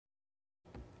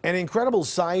An incredible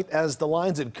sight as the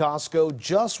lines at Costco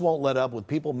just won't let up with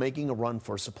people making a run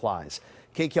for supplies.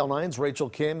 KCAL 9's Rachel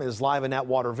Kim is live in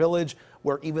Atwater Village,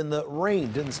 where even the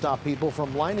rain didn't stop people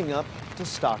from lining up to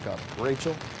stock up.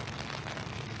 Rachel?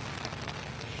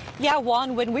 Yeah,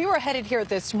 Juan, when we were headed here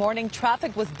this morning,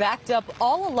 traffic was backed up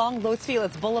all along Los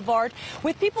Feliz Boulevard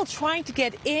with people trying to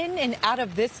get in and out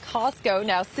of this Costco.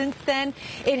 Now, since then,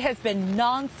 it has been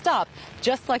nonstop,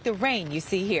 just like the rain you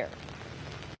see here.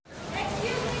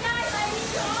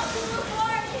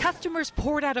 Customers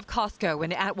poured out of Costco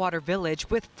in Atwater Village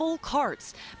with full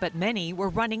carts, but many were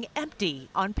running empty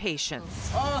on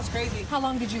patience. Oh, it's crazy. How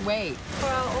long did you wait? For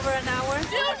over an hour.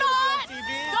 Do not go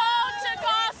to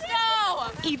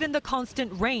Costco! Even the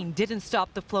constant rain didn't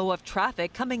stop the flow of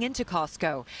traffic coming into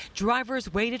Costco.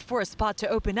 Drivers waited for a spot to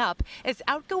open up as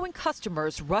outgoing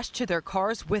customers rushed to their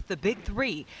cars with the big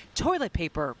three: toilet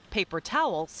paper, paper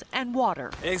towels, and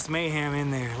water. It's mayhem in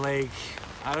there. Like,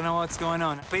 I don't know what's going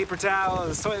on. Paper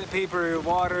towels, toilet paper,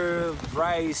 water,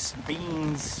 rice,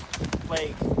 beans,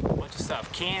 like a bunch of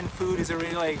stuff. Canned food is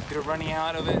already like they're running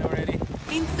out of it already.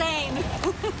 Insane.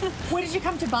 What did you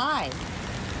come to buy?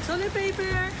 Toilet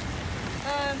paper,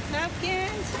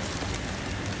 napkins,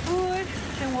 food,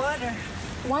 and water.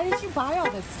 Why did you buy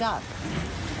all this stuff?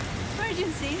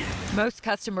 Emergency. Most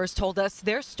customers told us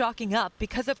they're stocking up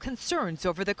because of concerns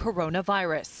over the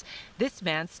coronavirus. This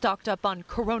man stocked up on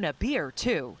Corona beer,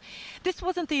 too. This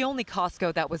wasn't the only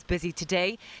Costco that was busy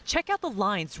today. Check out the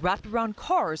lines wrapped around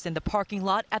cars in the parking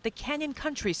lot at the Canyon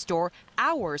Country store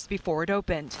hours before it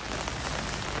opened.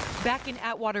 Back in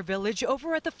Atwater Village,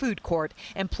 over at the food court,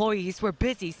 employees were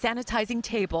busy sanitizing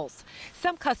tables.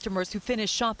 Some customers who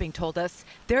finished shopping told us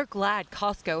they're glad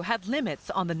Costco had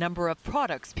limits on the number of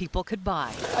products people could buy.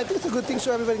 I think it's a good thing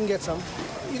so everybody can get some.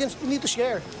 You need to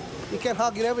share. You can't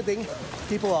hog it everything.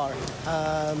 People are.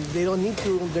 They don't need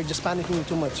to. They're just panicking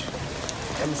too much.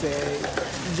 And say,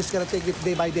 you just gotta take it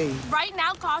day by day. Right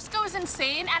now, Costco is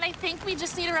insane, and I think we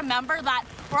just need to remember that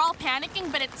we're all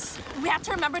panicking, but we have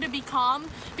to remember to be calm,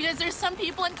 because there's some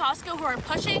people in Costco who are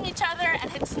pushing each other,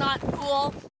 and it's not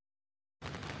cool.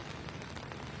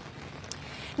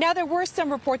 Now, there were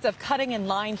some reports of cutting in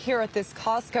line here at this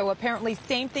Costco. Apparently,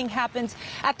 same thing happened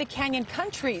at the Canyon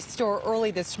Country store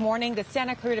early this morning. The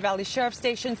Santa Clarita Valley Sheriff's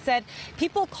Station said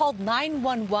people called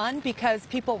 911 because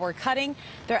people were cutting.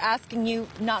 They're asking you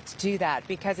not to do that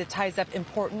because it ties up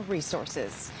important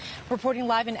resources. Reporting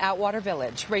live in Atwater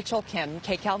Village, Rachel Kim,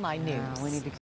 KCAL 9 News.